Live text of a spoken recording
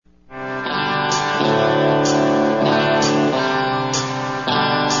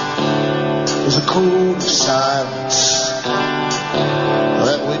code of silence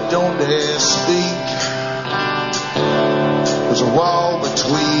that we don't dare speak. There's a wall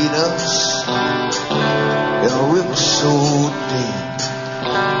between us and a river so deep.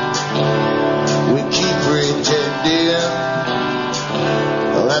 We keep pretending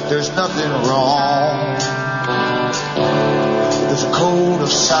that there's nothing wrong. There's a code of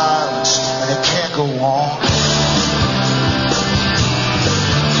silence and it can't go on.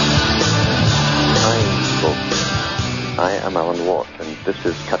 I am Alan Watt, and this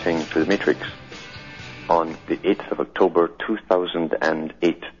is Cutting Through the Matrix on the 8th of October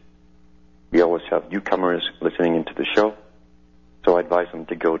 2008. We always have newcomers listening into the show, so I advise them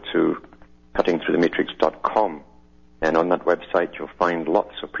to go to cuttingthroughthematrix.com, and on that website you'll find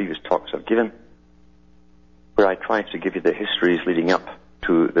lots of previous talks I've given, where I try to give you the histories leading up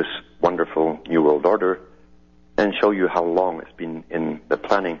to this wonderful New World Order and show you how long it's been in the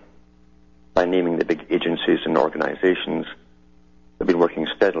planning, by naming the big agencies and organizations that have been working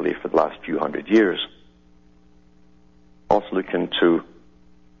steadily for the last few hundred years. Also look into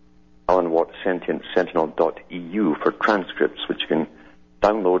Alan Watt Sentinel.eu for transcripts, which you can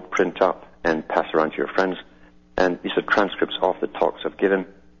download, print up, and pass around to your friends. And these are transcripts of the talks I've given,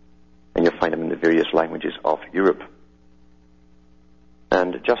 and you'll find them in the various languages of Europe.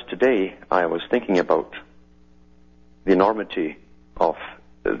 And just today, I was thinking about the enormity of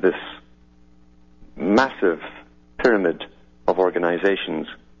this massive pyramid of organizations,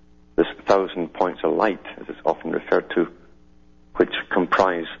 this 1,000 points of light, as it's often referred to, which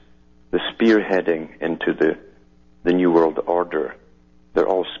comprise the spearheading into the New World Order. They're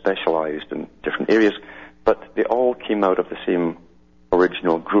all specialized in different areas, but they all came out of the same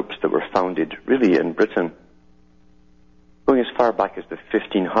original groups that were founded really in Britain, going as far back as the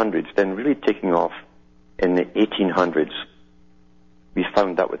 1500s, then really taking off in the 1800s. We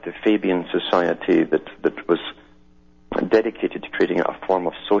found that with the Fabian Society that was dedicated to creating a form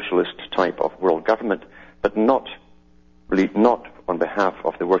of socialist type of world government, but not on behalf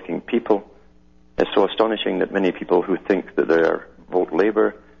of the working people. It's so astonishing that many people who think that they are vote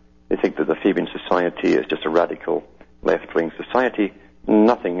Labour, they think that the Fabian Society is just a radical left-wing society.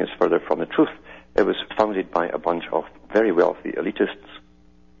 Nothing is further from the truth. It was founded by a bunch of very wealthy elitists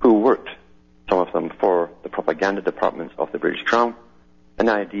who worked, some of them for the propaganda departments of the British Crown. An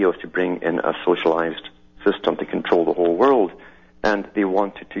idea was to bring in a socialized system to control the whole world, and they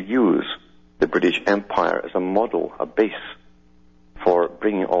wanted to use the British Empire as a model, a base for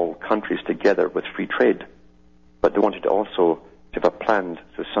bringing all countries together with free trade. But they wanted also to have a planned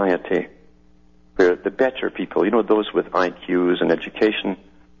society where the better people, those with IQs and education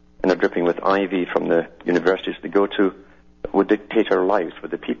and are dripping with ivy from the universities they go to, would dictate our lives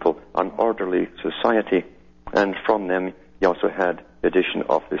with the people, an orderly society. And from them, you also had the addition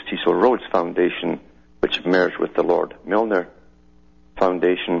of the Cecil Rhodes Foundation, which merged with the Lord Milner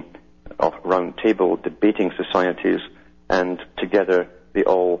Foundation of round table debating societies, and together they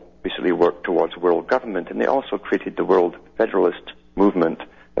all basically worked towards world government. And they also created the World Federalist Movement.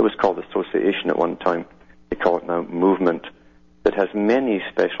 It was called Association at one time. They call it now Movement, that has many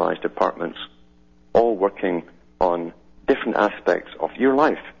specialized departments, all working on different aspects of your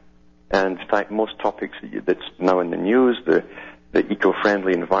life. And in fact, most topics that's now in the news, the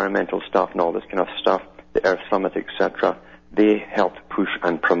eco-friendly environmental stuff and all this kind of stuff, the Earth Summit, etc., they helped push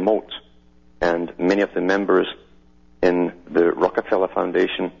and promote. And many of the members in the Rockefeller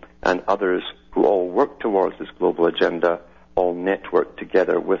Foundation and others who all work towards this global agenda all network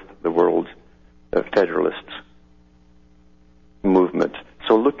together with the World Federalist Movement.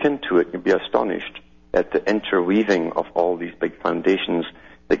 So look into it. You'll be astonished at the interweaving of all these big foundations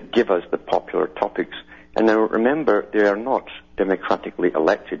that give us the popular topics. And now remember, they are not democratically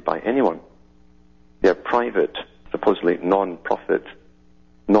elected by anyone. They are private, supposedly non-profit,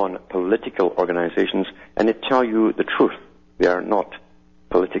 non-political organizations, and they tell you the truth. They are not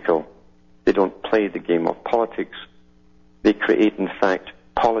political. They don't play the game of politics. They create, in fact,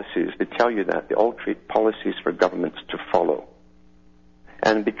 policies. They tell you that. They all create policies for governments to follow.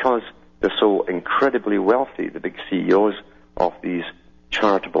 And because they're so incredibly wealthy, the big CEOs of these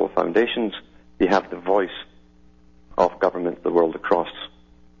charitable foundations, they have the voice of governments the world across,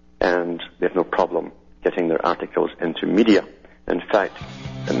 and they have no problem getting their articles into media. In fact,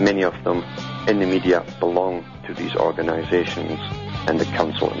 many of them in the media belong to these organizations and the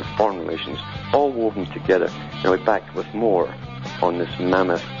Council on Foreign Relations, all woven together. Now we're back with more on this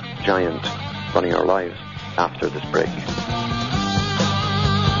mammoth giant running our lives after this break.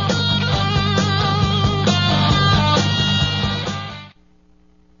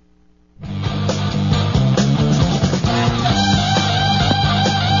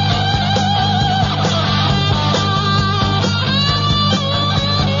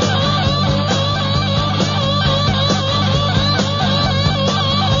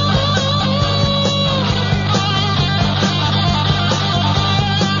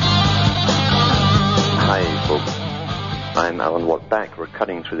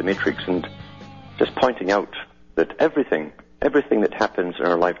 cutting through the matrix and just pointing out that everything that happens in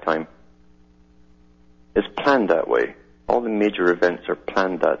our lifetime is planned that way. All the major events are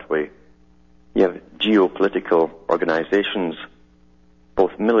planned that way. You have geopolitical organizations,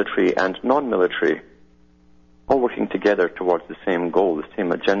 both military and non-military, all working together towards the same goal, the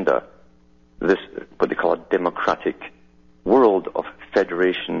same agenda. This, what they call a democratic world of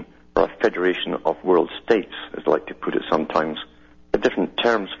federation, or a federation of world states, as I like to put it sometimes. There are different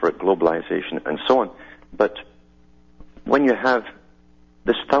terms for it, globalization and so on. But when you have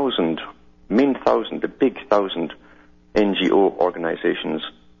this the big 1,000 NGO organizations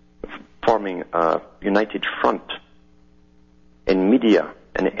forming a united front in media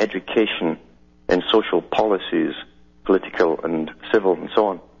and education and social policies, political and civil and so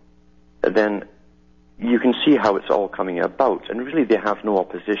on, then you can see how it's all coming about. And really they have no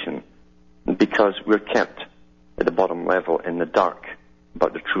opposition because we're kept at the bottom level in the dark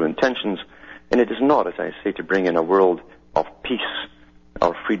about the true intentions. And it is not, as I say, to bring in a world of peace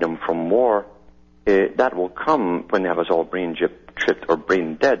or freedom from war. That will come when they have us all brain tripped or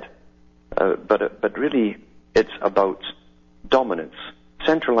brain dead. But really, it's about dominance.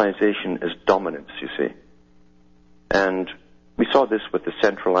 Centralization is dominance, you see. And we saw this with the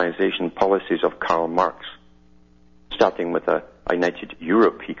centralization policies of Karl Marx, starting with a united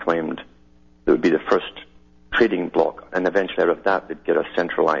Europe, he claimed. That would be the first trading bloc, and eventually out of that they'd get a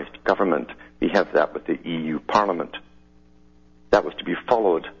centralized government. We have that with the EU Parliament. That was to be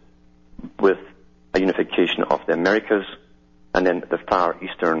followed with a unification of the Americas and then the Far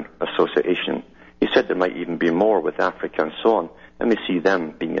Eastern Association. He said there might even be more with Africa and so on, and we see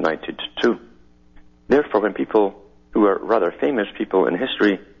them being united too. Therefore, when people who are rather famous people in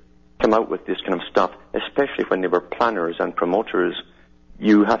history come out with this kind of stuff, especially when they were planners and promoters,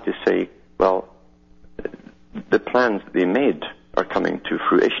 you have to say, well, the plans that they made are coming to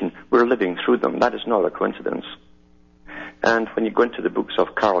fruition. We're living through them. That is not a coincidence. And when you go into the books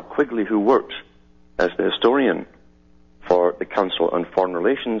of Carroll Quigley, who worked as the historian for the Council on Foreign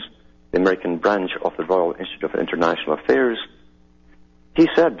Relations, the American branch of the Royal Institute of International Affairs, he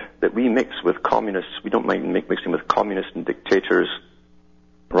said that we mix with communists. We don't mind mixing with communists and dictators,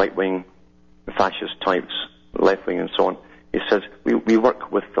 right-wing, fascist types, left-wing and so on. He says we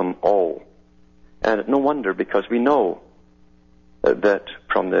work with them all. And no wonder, because we know that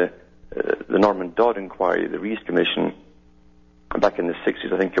from the Norman Dodd inquiry, the Rees Commission, back in the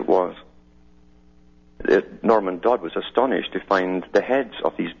 60s, I think it was, Norman Dodd was astonished to find the heads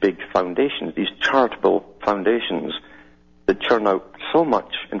of these big foundations, these charitable foundations that churn out so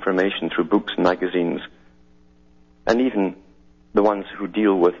much information through books and magazines, and even the ones who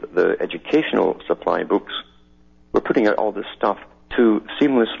deal with the educational supply books, were putting out all this stuff to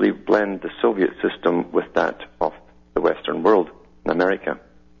seamlessly blend the Soviet system with that of the Western world in America.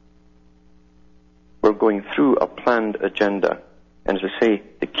 We're going through a planned agenda. And as I say,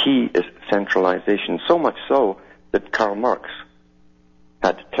 the key is centralization, so much so that Karl Marx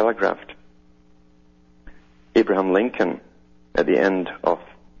had telegraphed Abraham Lincoln at the end of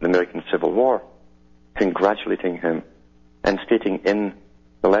the American Civil War, congratulating him and stating in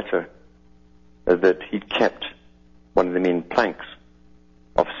the letter that he'd kept one of the main planks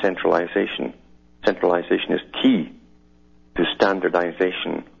of centralization. Centralization is key to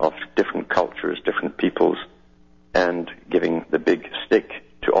standardization of different cultures, different peoples, and giving the big stick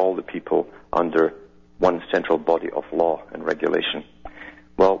to all the people under one central body of law and regulation.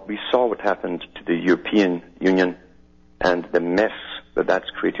 Well, we saw what happened to the European Union and the mess that that's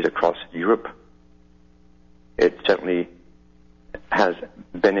created across Europe. It certainly has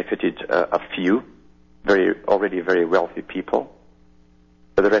benefited a few, already very wealthy people,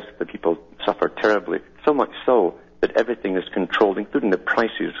 but the rest of the people suffer terribly, so much so that everything is controlled, including the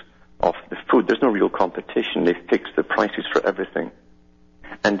prices of the food. There's no real competition. They fix the prices for everything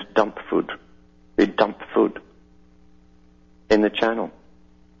and dump food. They dump food in the channel.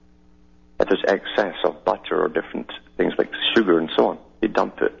 If there's excess of butter or different things like sugar and so on, they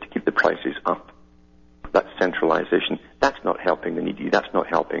dump it to keep the prices up. That's centralization. That's not helping the needy. That's not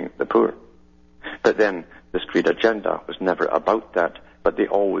helping the poor. But then this great agenda was never about that, but they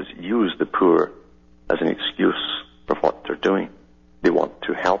always use the poor as an excuse for what they're doing. They want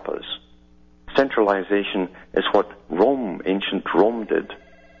to help us. Centralization is what ancient Rome did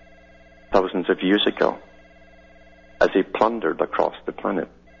thousands of years ago as they plundered across the planet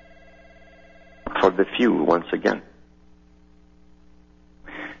for the few once again.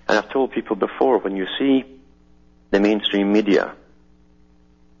 And I've told people before, when you see the mainstream media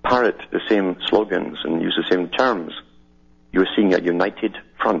parrot the same slogans and use the same terms, you're seeing a united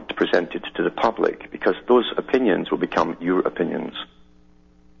front presented to the public, because those opinions will become your opinions.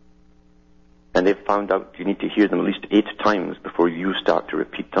 And they've found out you need to hear them at least 8 times before you start to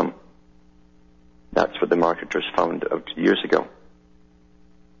repeat them. That's what the marketers found out years ago.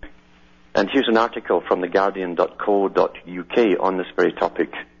 And here's an article from theguardian.co.uk on this very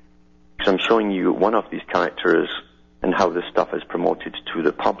topic, because I'm showing you one of these characters and how this stuff is promoted to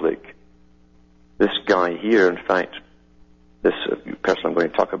the public. This guy here, in fact, this person I'm going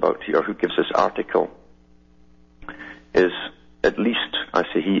to talk about here, who gives this article, is at least, I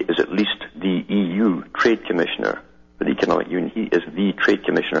say he is at least the EU Trade Commissioner for the Economic Union. He is the Trade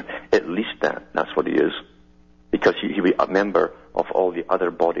Commissioner, at least that's what he is, because he'll be a member of all the other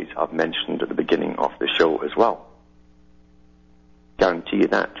bodies I've mentioned at the beginning of the show as well. Guarantee you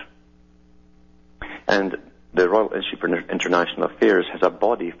that. And the Royal Institute for International Affairs has a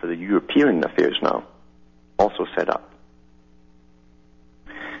body for the European affairs now, also set up.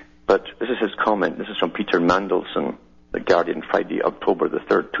 But this is his comment. This is from Peter Mandelson, The Guardian, Friday, October the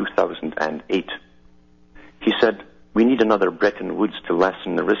 3rd, 2008. He said, "We need another Bretton Woods to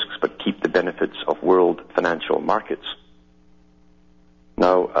lessen the risks but keep the benefits of world financial markets."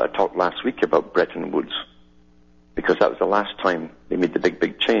 Now, I talked last week about Bretton Woods, because that was the last time they made the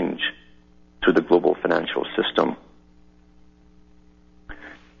big change to the global financial system.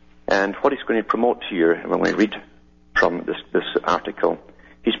 And what he's going to promote here, and I'm going to read from this article,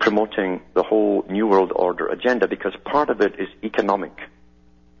 he's promoting the whole New World Order agenda, because part of it is economic.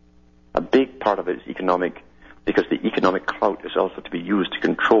 A big part of it is economic, because the economic clout is also to be used to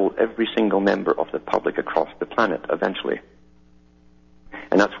control every single member of the public across the planet eventually.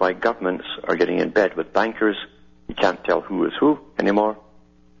 And that's why governments are getting in bed with bankers. You can't tell who is who anymore,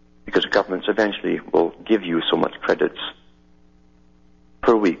 because governments eventually will give you so much credits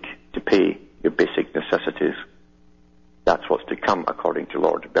per week to pay your basic necessities. That's what's to come, according to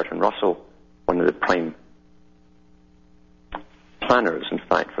Lord Bertrand Russell, one of the prime planners, in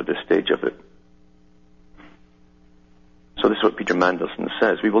fact, for this stage of it. So this is what Peter Mandelson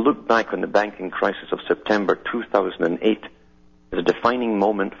says. "We will look back on the banking crisis of September 2008 as a defining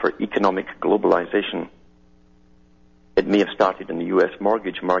moment for economic globalization. It may have started in the U.S.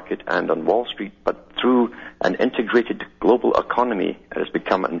 mortgage market and on Wall Street, but through an integrated global economy, it has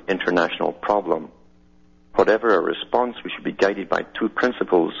become an international problem. Whatever our response, we should be guided by 2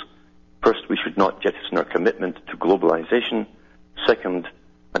 principles. First, we should not jettison our commitment to globalization. Second,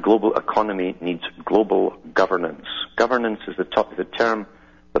 a global economy needs global governance." Governance is the term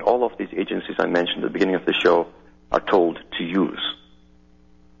that all of these agencies I mentioned at the beginning of the show are told to use.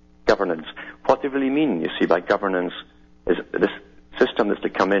 Governance. What they really mean, you see, by governance is this system that's to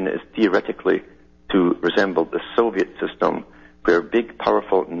come in is theoretically to resemble the Soviet system, where big,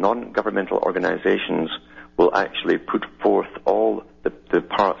 powerful, non-governmental organizations will actually put forth all the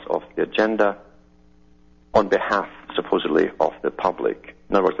parts of the agenda on behalf, supposedly, of the public.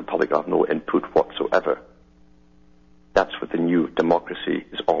 In other words, the public have no input whatsoever. That's what the new democracy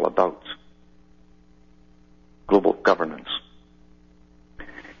is all about. Global governance.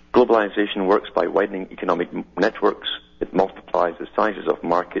 Globalization works by widening economic networks. It multiplies the sizes of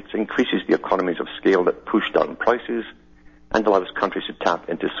markets, increases the economies of scale that push down prices, and allows countries to tap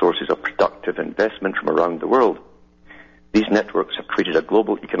into sources of productive investment from around the world. These networks have created a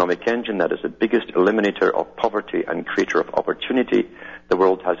global economic engine that is the biggest eliminator of poverty and creator of opportunity the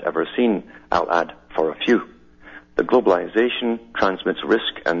world has ever seen. I'll add for a few. The globalization transmits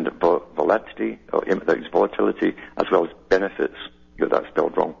risk and volatility, as well as benefits. You got that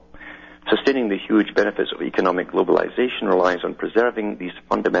spelled wrong. Sustaining the huge benefits of economic globalization relies on preserving these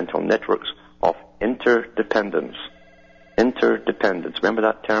fundamental networks of interdependence. Interdependence. Remember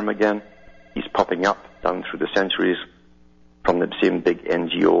that term again? He's popping up down through the centuries from the same big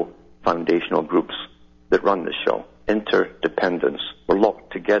NGO foundational groups that run the show. Interdependence. We're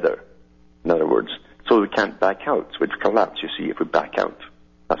locked together, in other words, so we can't back out. So we'd collapse, you see, if we back out.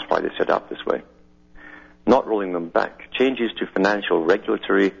 That's why they set up this way. Not rolling them back. Changes to financial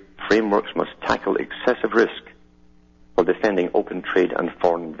regulatory frameworks must tackle excessive risk while defending open trade and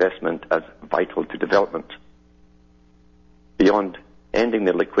foreign investment as vital to development. Beyond ending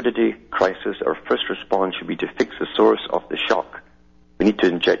the liquidity crisis, our first response should be to fix the source of the shock. We need to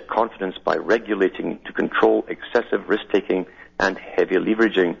inject confidence by regulating to control excessive risk-taking and heavy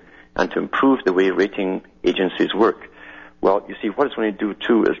leveraging, and to improve the way rating agencies work. Well, you see, what it's going to do,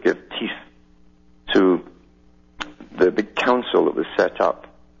 too, is give teeth to the big council that was set up,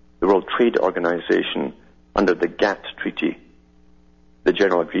 the World Trade Organization, under the GATT Treaty, the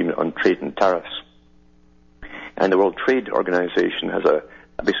General Agreement on Trade and Tariffs. And the World Trade Organization has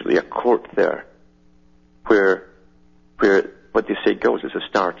basically a court there where what they say goes. It's a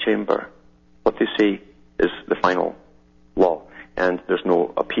star chamber. What they say is the final law. and there's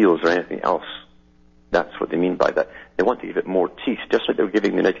no appeals or anything else. That's what they mean by that. They want to give it more teeth. Just like they're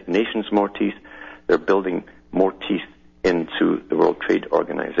giving the United Nations more teeth, they're building more teeth into the World Trade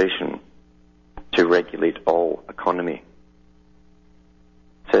Organization to regulate all economy.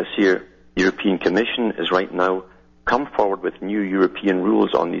 It says here, the European Commission is right now come forward with new European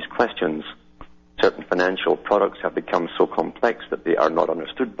rules on these questions. Certain financial products have become so complex that they are not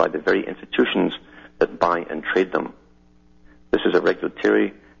understood by the very institutions that buy and trade them. This is a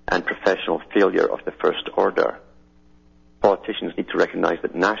regulatory and professional failure of the first order. Politicians need to recognize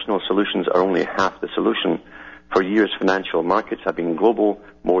that national solutions are only half the solution. For years, financial markets have been global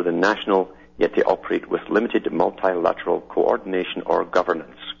more than national, yet they operate with limited multilateral coordination or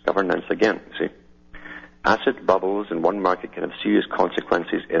governance. Governance again, you see. Asset bubbles in one market can have serious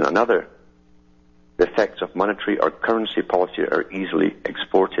consequences in another. The effects of monetary or currency policy are easily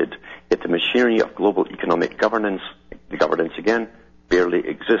exported, yet the machinery of global economic governance, the governance again, barely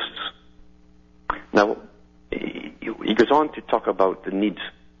exists. Now, he goes on to talk about the need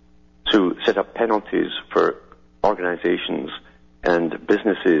to set up penalties for organizations and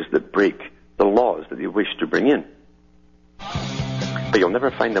businesses that break the laws that they wish to bring in. But you'll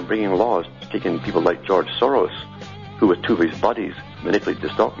never find them bringing laws taking people like George Soros, who with two of his buddies manipulated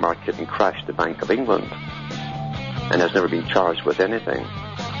the stock market and crashed the Bank of England and has never been charged with anything.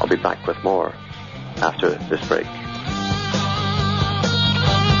 I'll be back with more after this break.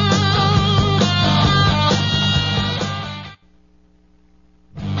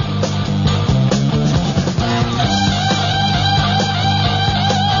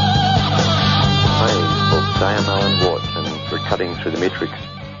 I am Alan Watt, and we're cutting through the matrix.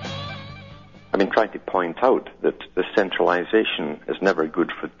 I've been trying to point out that the centralization is never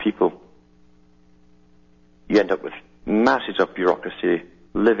good for people. You end up with masses of bureaucracy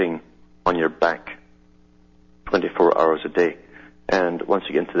living on your back 24 hours a day. And once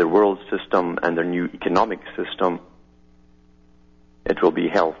you get into the world system and their new economic system, it will be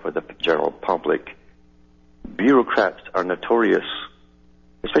hell for the general public. Bureaucrats are notorious,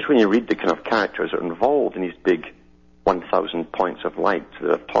 especially when you read the kind of characters that are involved in these big 1,000 points of light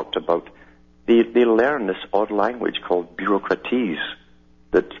that I've talked about. They learn this odd language called bureaucratese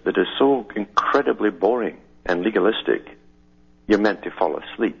that is so incredibly boring and legalistic, you're meant to fall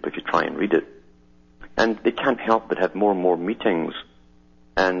asleep if you try and read it. And they can't help but have more and more meetings,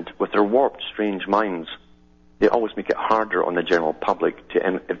 and with their warped, strange minds, they always make it harder on the general public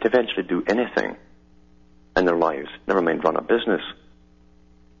to eventually do anything in their lives, never mind run a business.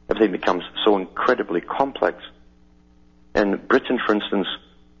 Everything becomes so incredibly complex. In Britain, for instance,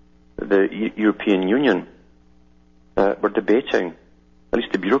 the European Union were debating, at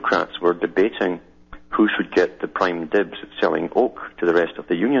least the bureaucrats were debating, who should get the prime dibs at selling oak to the rest of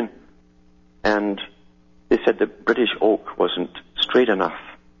the Union. And they said that British oak wasn't straight enough.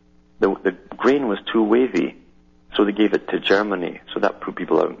 The grain was too wavy, so they gave it to Germany. So that put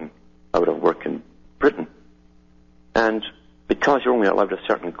people out of work in Britain. And because you're only allowed a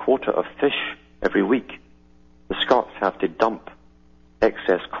certain quota of fish every week, the Scots have to dump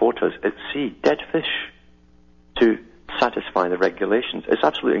excess quotas at sea, dead fish, to satisfy the regulations. It's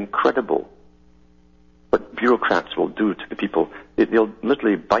absolutely incredible what bureaucrats will do to the people. They'll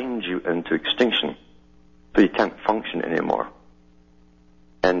literally bind you into extinction so you can't function anymore.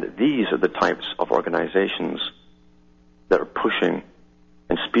 And these are the types of organizations that are pushing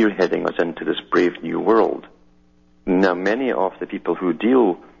and spearheading us into this brave new world. Now, many of the people who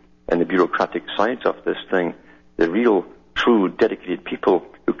deal in the bureaucratic sides of this thing, the real, true, dedicated people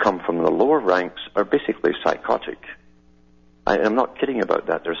who come from the lower ranks, are basically psychotic. I'm not kidding about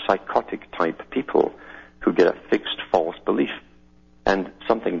that. They're psychotic-type people who get a fixed false belief, and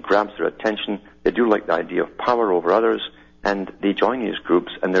something grabs their attention. They do like the idea of power over others, and they join these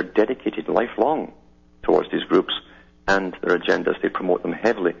groups, and they're dedicated lifelong towards these groups and their agendas. They promote them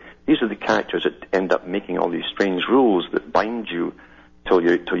heavily. These are the characters that end up making all these strange rules that bind you till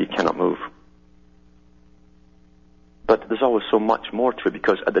you cannot move. But there's always so much more to it,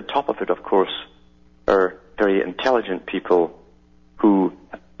 because at the top of it, of course, are very intelligent people who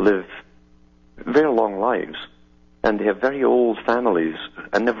live very long lives, and they have very old families,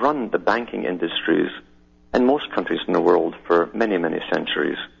 and they've run the banking industries in most countries in the world for many, many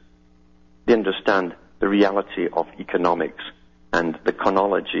centuries. They understand the reality of economics and the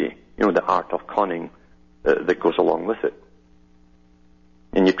conology, the art of conning that goes along with it.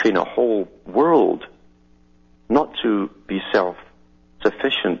 And you train a whole world not to be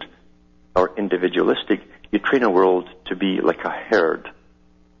self-sufficient or individualistic. You train a world to be like a herd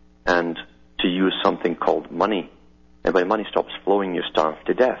and to use something called money. And when money stops flowing, you starve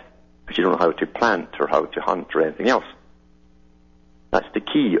to death because you don't know how to plant or how to hunt or anything else. That's the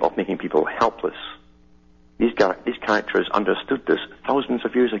key of making people helpless. These characters understood this thousands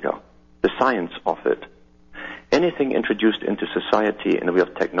of years ago, the science of it. Anything introduced into society in the way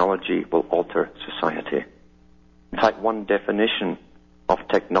of technology will alter society. In fact, one definition of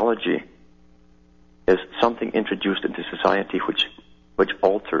technology is something introduced into society which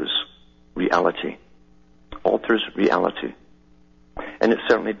alters reality. Alters reality. And it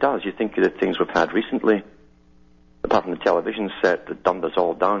certainly does. You think of the things we've had recently, apart from the television set that dumbed us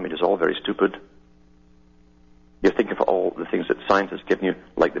all down, made us all very stupid. You think of all the things that science has given you,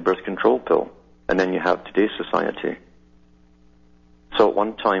 like the birth control pill, and then you have today's society. So at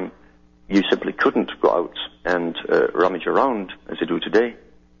one time, you simply couldn't go out and rummage around as you do today,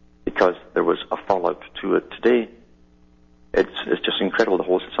 because there was a fallout to it. Today, it's just incredible. The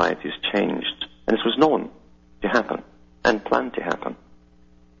whole society has changed, and this was known to happen and planned to happen.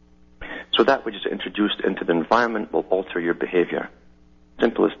 So that which is introduced into the environment will alter your behavior.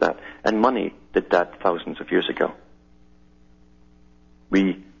 Simple as that. And money did that thousands of years ago.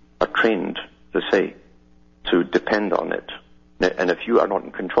 We are trained, to say, to depend on it. And if you are not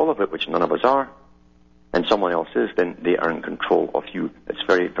in control of it, which none of us are, and someone else is, then they are in control of you. It's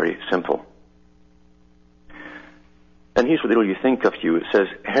very, very simple. And here's what they really think of you. It says,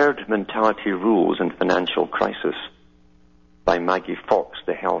 herd mentality rules in financial crisis, by Maggie Fox,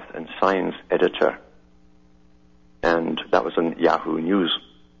 the health and science editor. And that was on Yahoo News.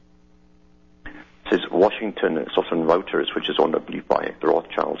 It says Washington, it's also on Reuters, which is owned, I believe, by the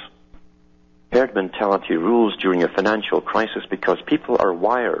Rothschilds. Herd mentality rules during a financial crisis because people are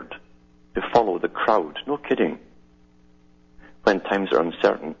wired to follow the crowd. No kidding. When times are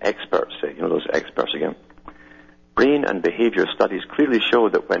uncertain, experts say, those experts again. Brain and behavior studies clearly show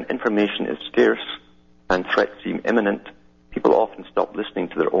that when information is scarce and threats seem imminent, people often stop listening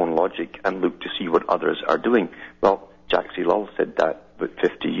to their own logic and look to see what others are doing. Well, Jack C. Lull said that about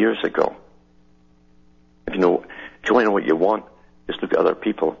 50 years ago. If you want to know what you want, just look at other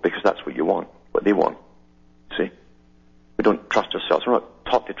people, because that's what you want, what they want. See? We don't trust ourselves. We're not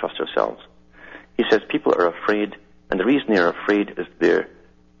taught to trust ourselves. He says people are afraid, and the reason they're afraid is their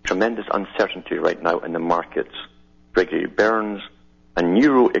tremendous uncertainty right now in the markets. Gregory Burns, a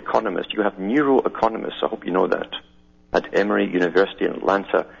neuroeconomist. You have neuroeconomists, I hope you know that, at Emory University in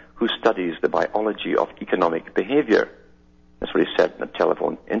Atlanta, who studies the biology of economic behavior. That's what he said in a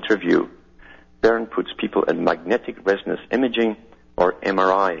telephone interview. Byrne puts people in magnetic resonance imaging, or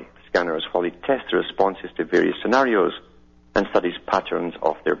MRI, scanners while he tests the responses to various scenarios and studies patterns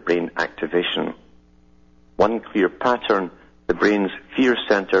of their brain activation. One clear pattern, the brain's fear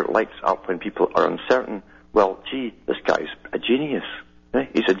center lights up when people are uncertain. Well, gee, this guy's a genius.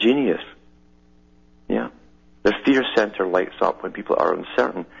 He's a genius. Yeah. Their fear center lights up when people are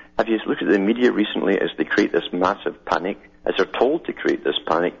uncertain. Have you looked at the media recently as they create this massive panic, as they're told to create this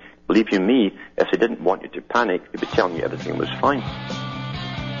panic? Believe you me, if they didn't want you to panic, they'd be telling you everything was fine.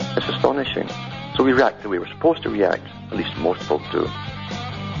 It's astonishing. So we react the way we're supposed to react, at least most folk do.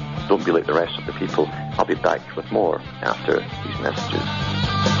 Don't be like the rest of the people. I'll be back with more after these messages.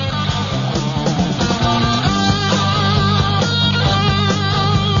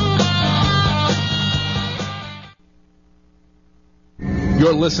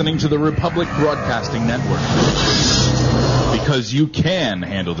 You're listening to the Republic Broadcasting Network, because you can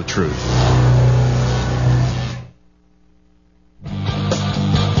handle the truth.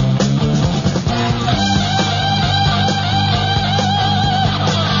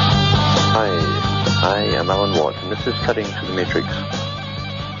 Hi, I am Alan Watt, and this is Cutting to the Matrix.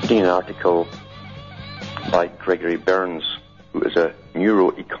 Reading an article by Gregory Burns, who is a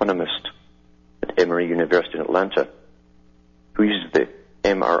neuroeconomist at Emory University in Atlanta, who uses the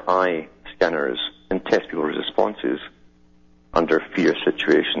MRI scanners and test people's responses under fear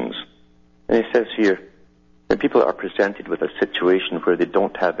situations. And he says here, when people are presented with a situation where they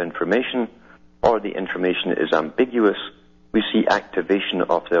don't have information, or the information is ambiguous, we see activation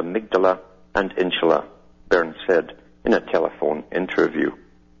of the amygdala and insula, Burns said in a telephone interview.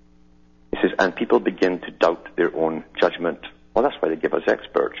 He says, and people begin to doubt their own judgment. Well, that's why they give us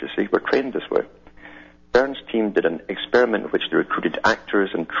experts, you see. We're trained this way. Burns' team did an experiment in which they recruited actors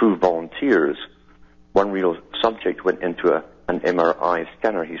and true volunteers. One real subject went into an MRI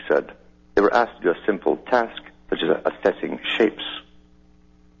scanner, he said. They were asked to do a simple task, such as assessing shapes.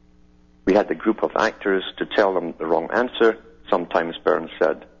 We had the group of actors to tell them the wrong answer, sometimes, Burns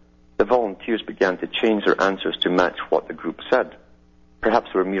said. The volunteers began to change their answers to match what the group said. Perhaps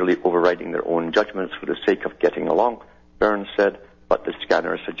they were merely overriding their own judgments for the sake of getting along, Burns said, but the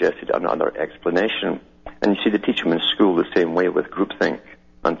scanner suggested another explanation. And you see, they teach them in school the same way with groupthink,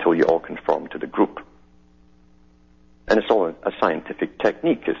 until you all conform to the group. And it's all a scientific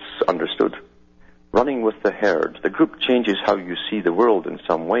technique, it's understood. Running with the herd, the group changes how you see the world in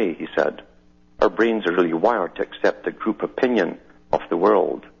some way, he said. Our brains are really wired to accept the group opinion of the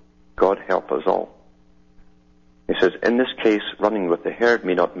world. God help us all. He says, in this case, running with the herd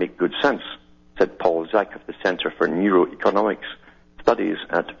may not make good sense, said Paul Zak of the Center for Neuroeconomics Studies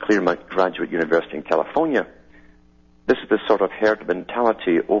at Claremont Graduate University in California. This is the sort of herd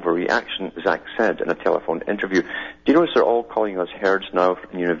mentality overreaction, Zak said in a telephone interview. Do you notice they're all calling us herds now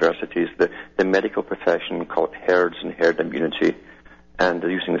in universities? The medical profession call it herds and herd immunity, and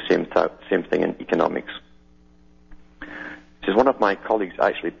they're using the same thing in economics. He says, one of my colleagues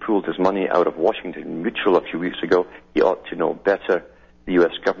actually pulled his money out of Washington Mutual a few weeks ago. He ought to know better. The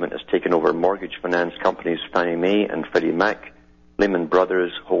U.S. government has taken over mortgage finance companies Fannie Mae and Freddie Mac. Lehman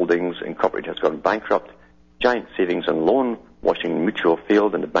Brothers Holdings Incorporated has gone bankrupt. Giant savings and loan, Washington Mutual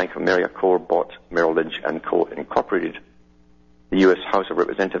failed, and the Bank of America Corp bought Merrill Lynch and Co. Incorporated. The U.S. House of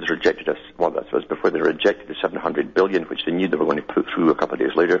Representatives rejected us. Well, that was before they rejected the $700 billion, which they knew they were going to put through a couple of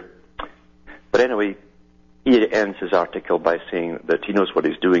days later. But anyway, he ends his article by saying that he knows what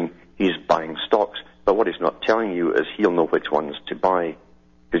he's doing. He's buying stocks, but what he's not telling you is he'll know which ones to buy,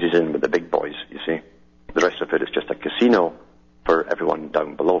 because he's in with the big boys, you see. The rest of it is just a casino for everyone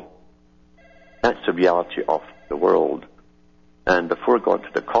down below. That's the reality of the world. And before going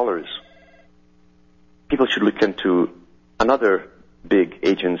to the callers, people should look into another big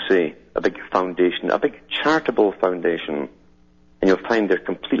agency, a big foundation, a big charitable foundation, and you'll find they're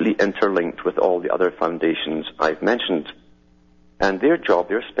completely interlinked with all the other foundations I've mentioned. And their job,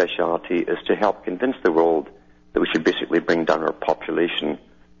 their speciality, is to help convince the world that we should basically bring down our population.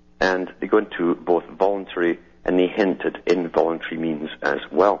 And they go into both voluntary and they hint at involuntary means as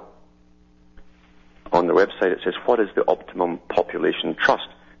well. On their website it says, what is the Optimum Population Trust?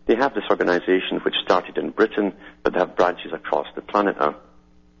 They have this organization which started in Britain, but they have branches across the planet now.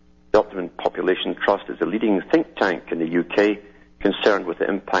 The Optimum Population Trust is the leading think tank in the UK concerned with the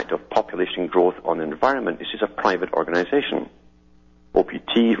impact of population growth on the environment. This is a private organization.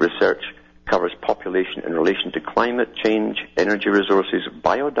 OPT research covers population in relation to climate change, energy resources,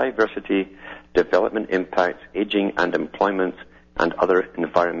 biodiversity, development impacts, aging and employment, and other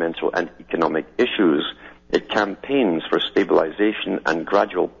environmental and economic issues. It campaigns for stabilization and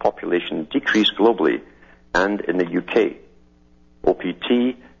gradual population decrease globally and in the UK.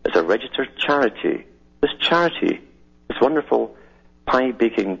 OPT is a registered charity. This charity, this wonderful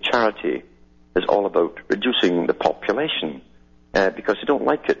pie-baking charity, is all about reducing the population because they don't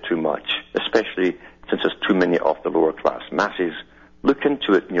like it too much, especially since there's too many of the lower class masses. Look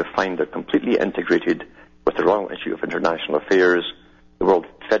into it and you'll find they're completely integrated with the Royal Institute of International Affairs, the World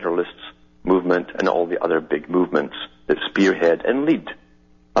Federalists movement, and all the other big movements that spearhead and lead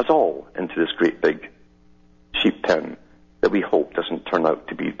us all into this great big sheep pen that we hope doesn't turn out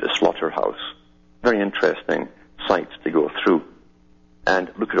to be the slaughterhouse. Very interesting sites to go through.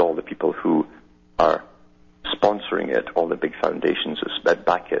 And look at all the people who are sponsoring it, all the big foundations that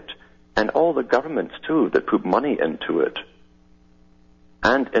back it, and all the governments too that put money into it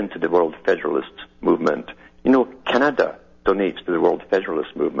and into the World Federalist movement. You know, Canada donates to the World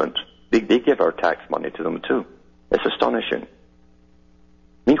Federalist movement. They give our tax money to them too. It's astonishing.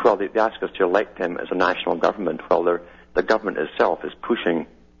 Meanwhile, they ask us to elect them as a national government while the government itself is pushing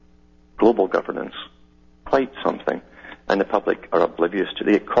global governance. Quite something. And the public are oblivious to.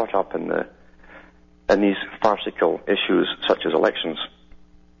 They get caught up in these farcical issues such as elections.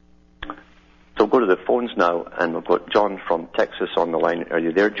 So we'll go to the phones now, and we've got John from Texas on the line. Are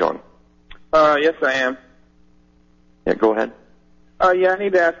you there, John? Yes, I am. Yeah, go ahead. Yeah, I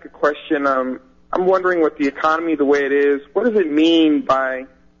need to ask a question. I'm wondering, with the economy the way it is, what does it mean by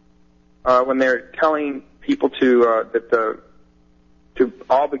when they're telling people that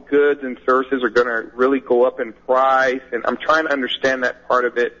all the goods and services are going to really go up in price? And I'm trying to understand that part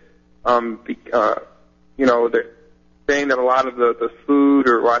of it. You know, they're saying that a lot of the food,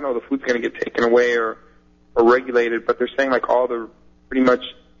 or well, I know the food's going to get taken away or regulated, but they're saying like pretty much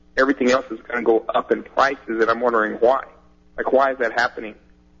everything else is going to go up in prices, and I'm wondering why. Like, why is that happening?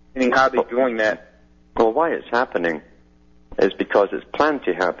 Meaning, how are they doing that? Well, why it's happening is because it's planned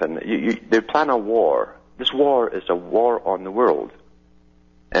to happen. They plan a war. This war is a war on the world.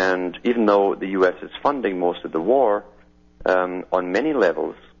 And even though the U.S. is funding most of the war on many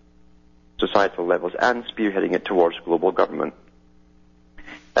levels, societal levels, and spearheading it towards global government,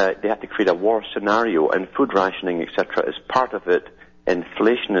 they have to create a war scenario, and food rationing, etc., is part of it.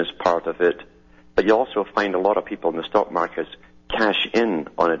 Inflation is part of it. But you also find a lot of people in the stock markets cash in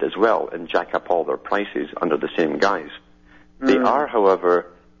on it as well and jack up all their prices under the same guise. They are,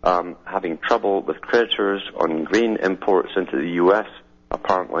 however, having trouble with creditors on grain imports into the U.S.,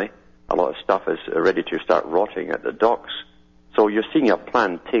 apparently. A lot of stuff is ready to start rotting at the docks. So you're seeing a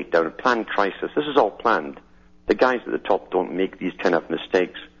planned takedown, a planned crisis. This is all planned. The guys at the top don't make these kind of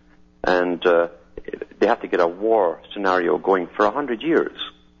mistakes. And they have to get a war scenario going for 100 years.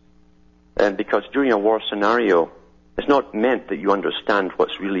 And because during a war scenario, it's not meant that you understand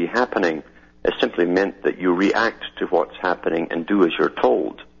what's really happening. It's simply meant that you react to what's happening and do as you're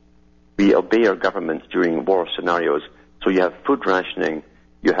told. We obey our governments during war scenarios. So you have food rationing,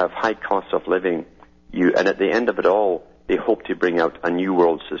 you have high costs of living, and at the end of it all, they hope to bring out a new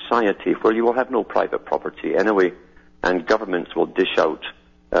world society where you will have no private property anyway, and governments will dish out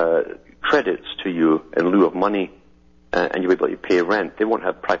credits to you in lieu of money, and you'll be able to pay rent. They won't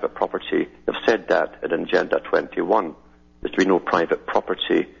have private property. They've said that in Agenda 21. There's to be no private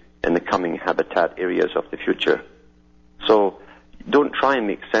property in the coming habitat areas of the future. So don't try and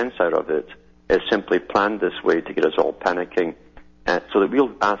make sense out of it. It's simply planned this way to get us all panicking, so that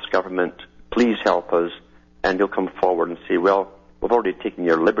we'll ask government, please help us, and they'll come forward and say, well, we've already taken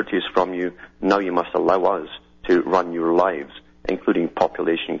your liberties from you, now you must allow us to run your lives, including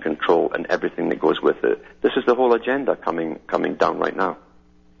population control and everything that goes with it. This is the whole agenda coming down right now.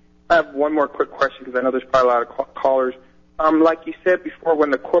 I have one more quick question because I know there's probably a lot of callers. Like you said before,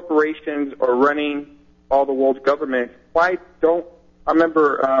 when the corporations are running all the world's governments, why don't... I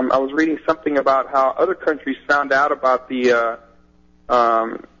remember I was reading something about how other countries found out about the,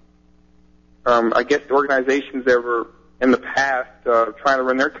 I guess, the organizations that were in the past trying to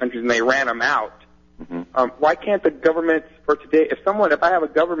run their countries, and they ran them out. Mm-hmm. Why can't the governments for today, if I have a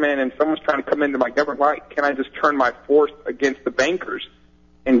government and someone's trying to come into my government, why can't I just turn my force against the bankers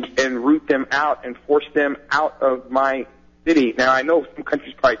and root them out and force them out of my city? Now, I know some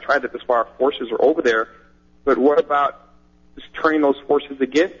countries probably tried that. That's why our forces are over there. But what about just turning those forces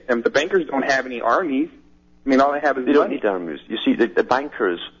against them? The bankers don't have any armies. I mean, all they have is money. They don't need armies. You see, the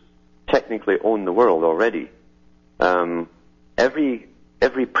bankers technically own the world already.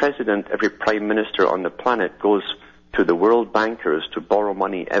 Every president, every prime minister on the planet goes to the world bankers to borrow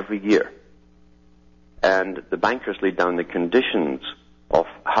money every year. And the bankers lay down the conditions of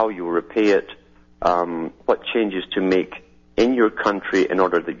how you repay it, what changes to make in your country in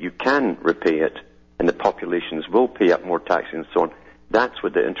order that you can repay it, and the populations will pay up more taxes and so on. That's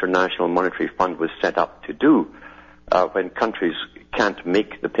what the International Monetary Fund was set up to do. When countries can't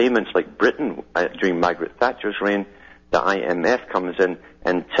make the payments, like Britain during Margaret Thatcher's reign, the IMF comes in,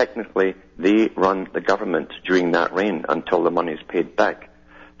 and technically they run the government during that reign until the money is paid back.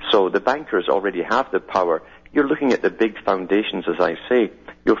 So the bankers already have the power. You're looking at the big foundations, as I say.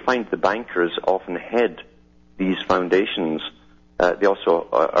 You'll find the bankers often head these foundations. They also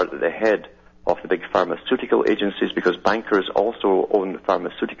are at the head of the big pharmaceutical agencies, because bankers also own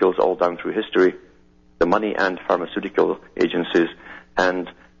pharmaceuticals all down through history, the money and pharmaceutical agencies, and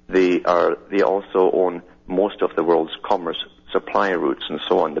they also own most of the world's commerce supply routes and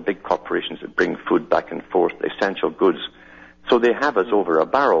so on, the big corporations that bring food back and forth, essential goods. So they have us over a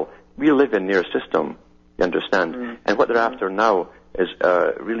barrel. We live in their system, you understand? Mm-hmm. And what they're after now is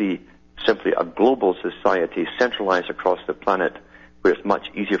really simply a global society centralized across the planet, where it's much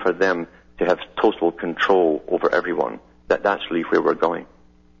easier for them to have total control over everyone. That's really where we're going.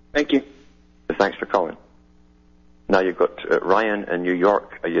 Thank you. Thanks for calling. Now you've got Ryan in New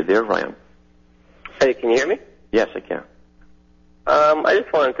York. Are you there, Ryan? Hey, can you hear me? Yes, I can. I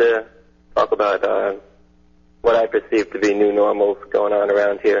just wanted to talk about what I perceive to be new normals going on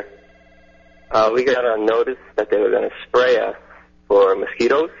around here. We got a notice that they were going to spray us for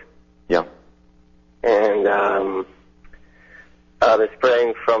mosquitoes. Yeah. And they're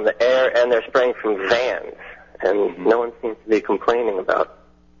spraying from the air, and they're spraying from vans. And no one seems to be complaining about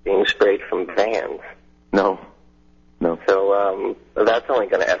being sprayed from vans. No. So that's only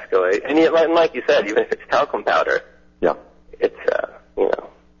going to escalate. And like you said, even if it's talcum powder, yeah, it's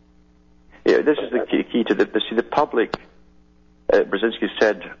Yeah, this is the key to the public. Brzezinski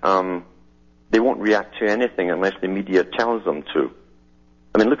said they won't react to anything unless the media tells them to.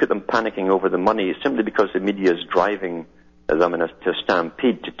 I mean, look at them panicking over the money simply because the media is driving them in a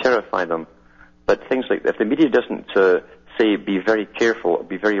stampede to terrify them. But things like, if the media doesn't say be very careful,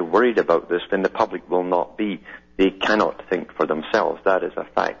 be very worried about this, then the public will not be. They cannot think for themselves. That is a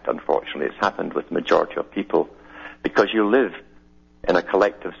fact, unfortunately. It's happened with the majority of people. Because you live in a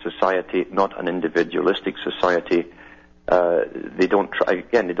collective society, not an individualistic society. They don't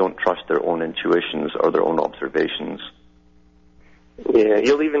trust their own intuitions or their own observations. Yeah,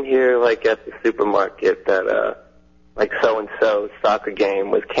 you'll even hear, like, at the supermarket that, like, so-and-so's soccer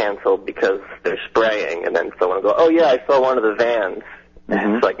game was canceled because they're spraying, and then someone will go, oh, yeah, I saw one of the vans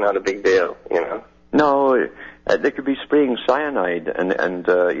It's like not a big deal, you know. No, they could be spraying cyanide, and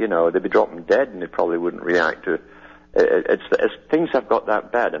you know, they'd be dropping dead, and they probably wouldn't react to it. It's things have got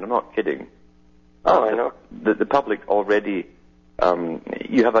that bad, and I'm not kidding. Oh, I know. The public already,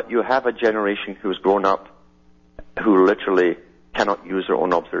 you have a generation who's grown up, who literally cannot use their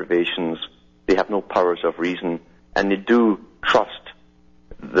own observations. They have no powers of reason, and they do trust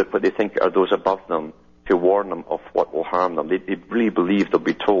what they think are those above them to warn them of what will harm them. They really believe they'll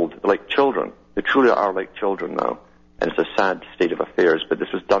be told. They're like children. They truly are like children now, and it's a sad state of affairs. But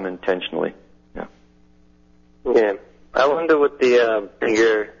this was done intentionally. Yeah. Yeah. I wonder what the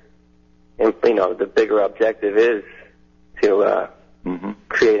the bigger objective is to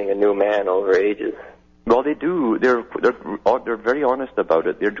creating a new man over ages. Well, they do. They're very honest about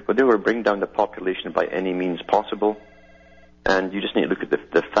it. They will bring down the population by any means possible. And you just need to look at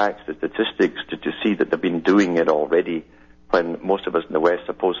the facts, the statistics, to see that they've been doing it already when most of us in the West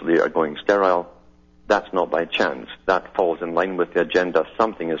supposedly are going sterile. That's not by chance. That falls in line with the agenda.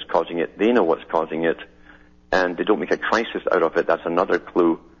 Something is causing it. They know what's causing it. And they don't make a crisis out of it. That's another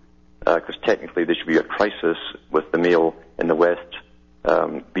clue. Because technically there should be a crisis with the male in the West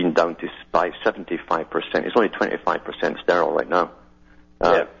being down to by 75%. It's only 25% sterile right now.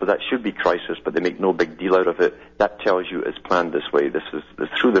 So that should be crisis, but they make no big deal out of it. That tells you it's planned this way. This is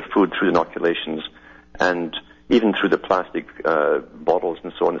through the food, through the inoculations, and even through the plastic bottles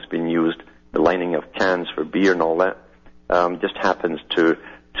and so on that's been used, the lining of cans for beer and all that, just happens to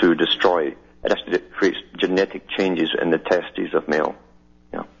destroy. It has to create genetic changes in the testes of male.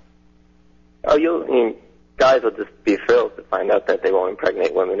 Yeah. Oh, guys will just be thrilled to find out that they won't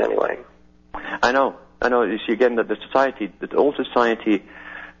impregnate women anyway. I know. You see, again, that the old society,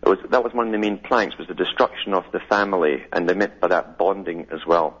 that was one of the main planks, was the destruction of the family, and they meant by that bonding as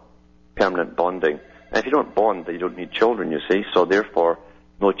well, permanent bonding. And if you don't bond, then you don't need children, you see, so therefore,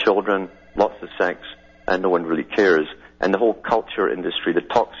 no children, lots of sex, and no one really cares. And the whole culture industry, the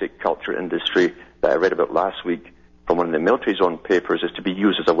toxic culture industry that I read about last week from one of the military zone papers, is to be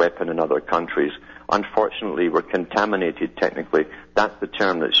used as a weapon in other countries. Unfortunately, we're contaminated technically. That's the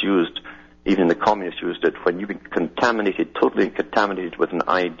term that's used. Even the communists used it. When you've been contaminated, totally contaminated with an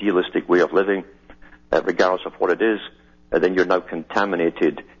idealistic way of living, regardless of what it is, then you're now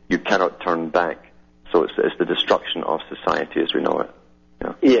contaminated. You cannot turn back. So it's the destruction of society as we know it.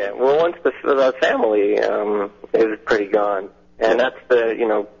 Yeah, well, once the family is pretty gone, and that's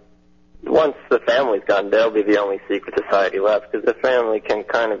once the family's gone, they'll be the only secret society left, because the family can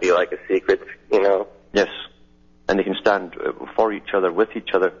kind of be like a secret, Yes, and they can stand for each other, with each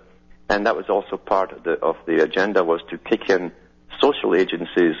other. And that was also part of the agenda, was to kick in social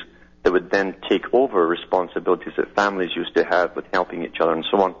agencies that would then take over responsibilities that families used to have with helping each other and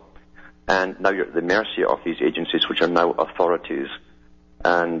so on. And now you're at the mercy of these agencies, which are now authorities.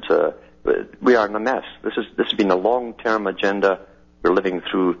 And we are in a mess. This has been a long-term agenda. We're living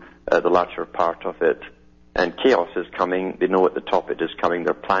through the latter part of it. And chaos is coming. They know at the top it is coming.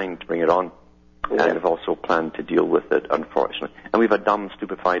 They're planning to bring it on. And they've also planned to deal with it, unfortunately. And we have a dumb,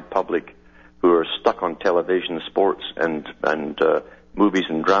 stupefied public who are stuck on television, sports, and movies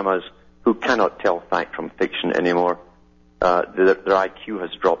and dramas, who cannot tell fact from fiction anymore. Their IQ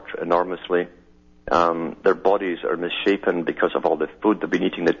has dropped enormously. Their bodies are misshapen because of all the food they've been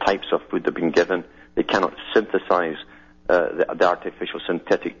eating, the types of food they've been given. They cannot synthesize the artificial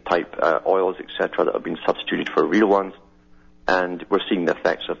synthetic type oils, etc., that have been substituted for real ones. And we're seeing the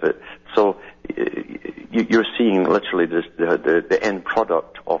effects of it. So you're seeing literally the end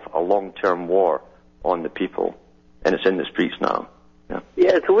product of a long-term war on the people, and it's in the streets now.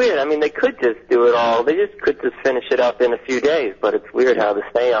 Yeah, it's weird. I mean, they could just do it all. They could just finish it up in a few days, but it's weird how the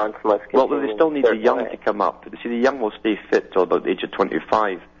seance must continue. Well, they still need the young to come up. See, the young will stay fit till about the age of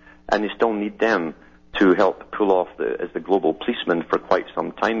 25, and they still need them to help pull off as the global policeman for quite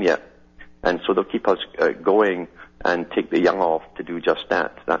some time yet. And so they'll keep us going and take the young off to do just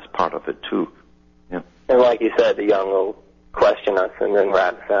that. That's part of it, too. Yeah. And like you said, the young will question us and then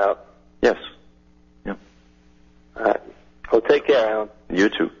rat us out. Yes. Yeah. All right. Well, take care, Alan. You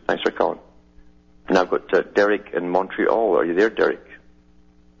too. Thanks for calling. And I've got Derek in Montreal. Are you there, Derek?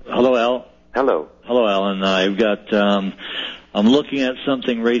 Hello, Al. Hello. Hello, Alan. I've got, I'm looking at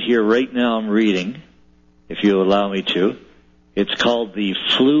something right here, right now I'm reading, if you allow me to. It's called the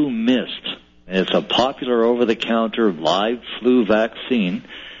Flu Mist. It's a popular over-the-counter live flu vaccine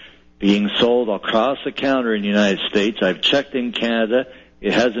being sold across the counter in the United States. I've checked in Canada.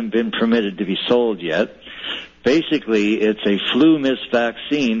 It hasn't been permitted to be sold yet. Basically, it's a flu mist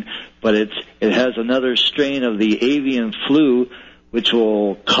vaccine, but it has another strain of the avian flu, which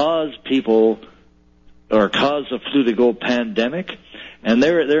will cause people or cause the flu to go pandemic. And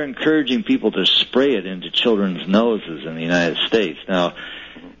they're encouraging people to spray it into children's noses in the United States. Now,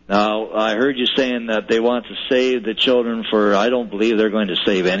 I heard you saying that they want to save the children for, I don't believe they're going to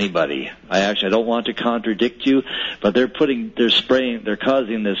save anybody. I don't want to contradict you, but they're causing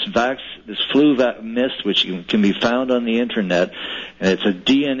this flu mist, which can be found on the internet, and it's a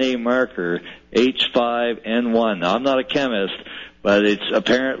DNA marker, H5N1. Now, I'm not a chemist, but it's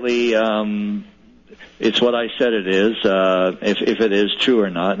apparently, it's what I said it is, if it is true or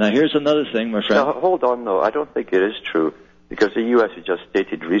not. Now, here's another thing, my friend. Now, hold on, though. I don't think it is true. Because the U.S. has just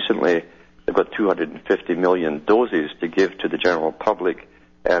stated recently they've got 250 million doses to give to the general public,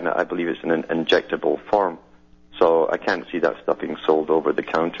 and I believe it's in an injectable form. So I can't see that stuff being sold over the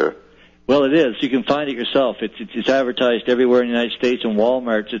counter. Well, it is. You can find it yourself. It's advertised everywhere in the United States and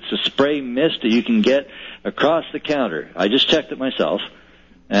Walmart. It's a spray mist that you can get across the counter. I just checked it myself,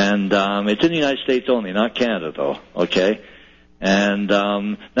 and it's in the United States only, not Canada, though. Okay. And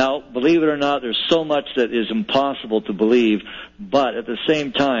now, believe it or not, there's so much that is impossible to believe, but at the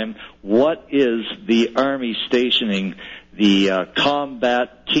same time, what is the Army stationing the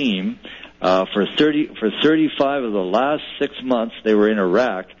combat team for 35 of the last 6 months they were in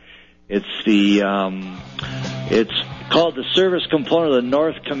Iraq? It's it's called the Service Component of the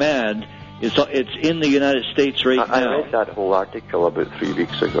North Command. It's in the United States right now. I read that whole article about 3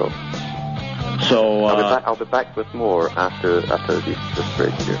 weeks ago. So I'll be back with more after this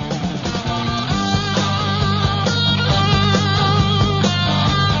break here.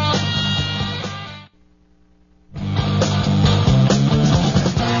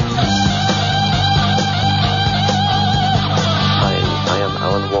 I am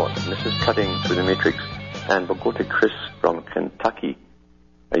Alan Watt, and this is Cutting Through the Matrix, and we'll go to Chris from Kentucky.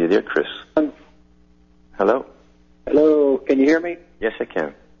 Are you there, Chris? Hello? Hello, can you hear me? Yes, I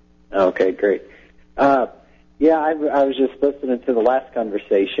can. Okay, great. I was just listening to the last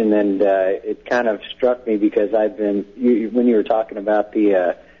conversation, and it kind of struck me because when you were talking about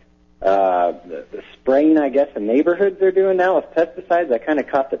the spraying, I guess, in neighborhoods they're doing now with pesticides, I kind of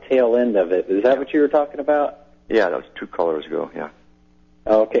caught the tail end of it. Is that what you were talking about? Yeah, that was 2 callers ago, yeah.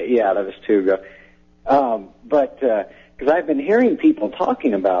 Okay, yeah, that was 2 ago. Because I've been hearing people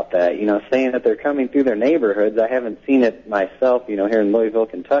talking about that, saying that they're coming through their neighborhoods. I haven't seen it myself, here in Louisville,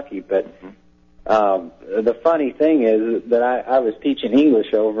 Kentucky. But the funny thing is that I was teaching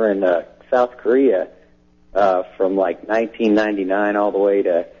English over in South Korea from like 1999 all the way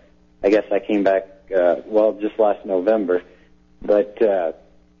to, I guess I came back, just last November. But,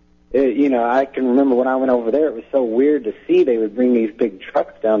 I can remember when I went over there, it was so weird to see they would bring these big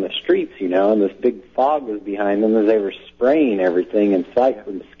trucks down the streets, and this big fog was behind them as they were spraying everything in sight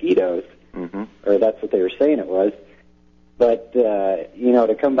for mosquitoes. Mm-hmm. Or that's what they were saying it was. But,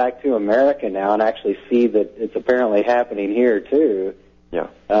 to come back to America now and actually see that it's apparently happening here, too, yeah.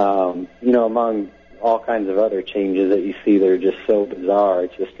 Among all kinds of other changes that you see that are just so bizarre,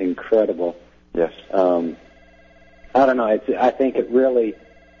 it's just incredible. Yes. I don't know, I think it really...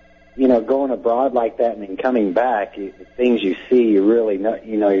 going abroad like that and then coming back, the things you see, you really know,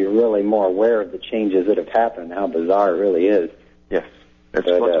 you're really more aware of the changes that have happened, how bizarre it really is. Yes. It's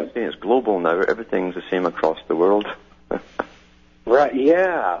what I'm saying. It's global now. Everything's the same across the world. Right,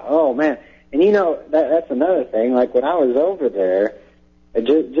 yeah. Oh, man. And, that's another thing. Like, when I was over there,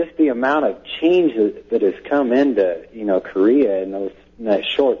 just the amount of change that has come into, Korea in that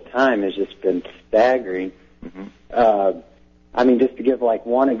short time has just been staggering. Mm-hmm. Just to give like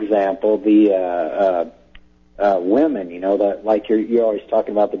one example, the women, like you're always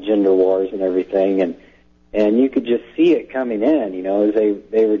talking about the gender wars and everything, and you could just see it coming in, as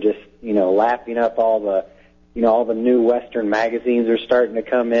they were just, lapping up all the new Western magazines are starting to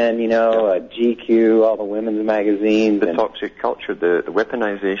come in, GQ, all the women's magazines. The toxic culture, the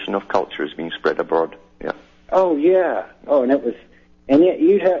weaponization of culture is being spread abroad. Yeah. Oh yeah. Oh, and yet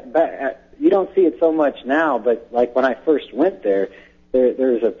you don't see it so much now, but like when I first went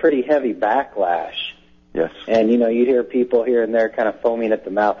there's a pretty heavy backlash. Yes. And, you'd hear people here and there kind of foaming at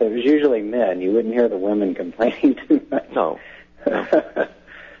the mouth. It was usually men. You wouldn't hear the women complaining too much. No.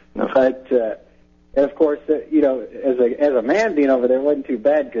 But, and of course, as a man being over there, it wasn't too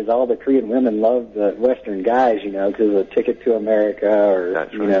bad because all the Korean women loved the Western guys, because of the ticket to America or,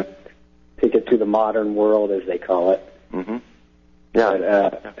 that's right. Ticket to the modern world, as they call it. Mm-hmm. Yeah.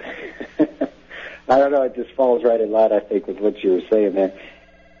 But, I don't know, it just falls right in line, I think, with what you were saying there.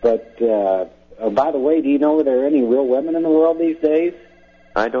 But, by the way, do you know if there are any real women in the world these days?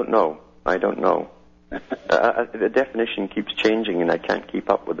 I don't know. The definition keeps changing, and I can't keep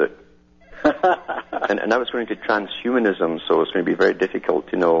up with it. and I was going to transhumanism, so it's going to be very difficult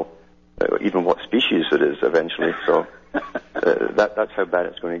to know even what species it is eventually. So That's how bad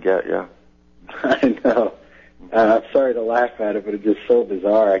it's going to get, yeah. I know. I'm sorry to laugh at it, but it's just so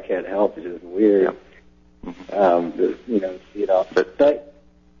bizarre. I can't help it. It's just weird. Yeah. But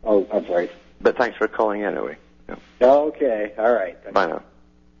I'm sorry. But thanks for calling anyway. Yeah. Okay. All right. Thanks. Bye now.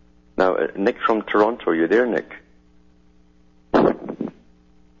 Now, Nick from Toronto, are you there, Nick?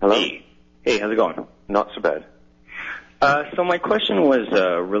 Hello? Hey, how's it going? Not so bad. So my question was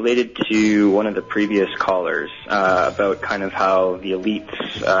related to one of the previous callers about kind of how the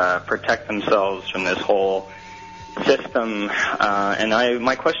elites protect themselves from this whole system. And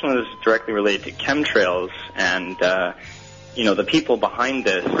my question was directly related to chemtrails. And, the people behind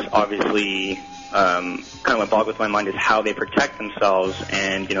this obviously kind of what boggles my mind is how they protect themselves.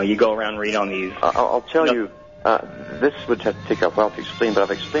 And, you go around reading on these... I'll tell you, this would have to take a while to explain, but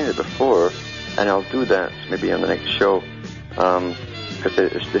I've explained it before, and I'll do that maybe on the next show, because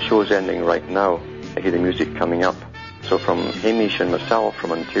the show is ending right now. I hear the music coming up. So from Hamish and myself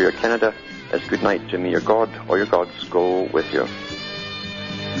from Ontario, Canada, it's good night to me, your God, or your gods go with you.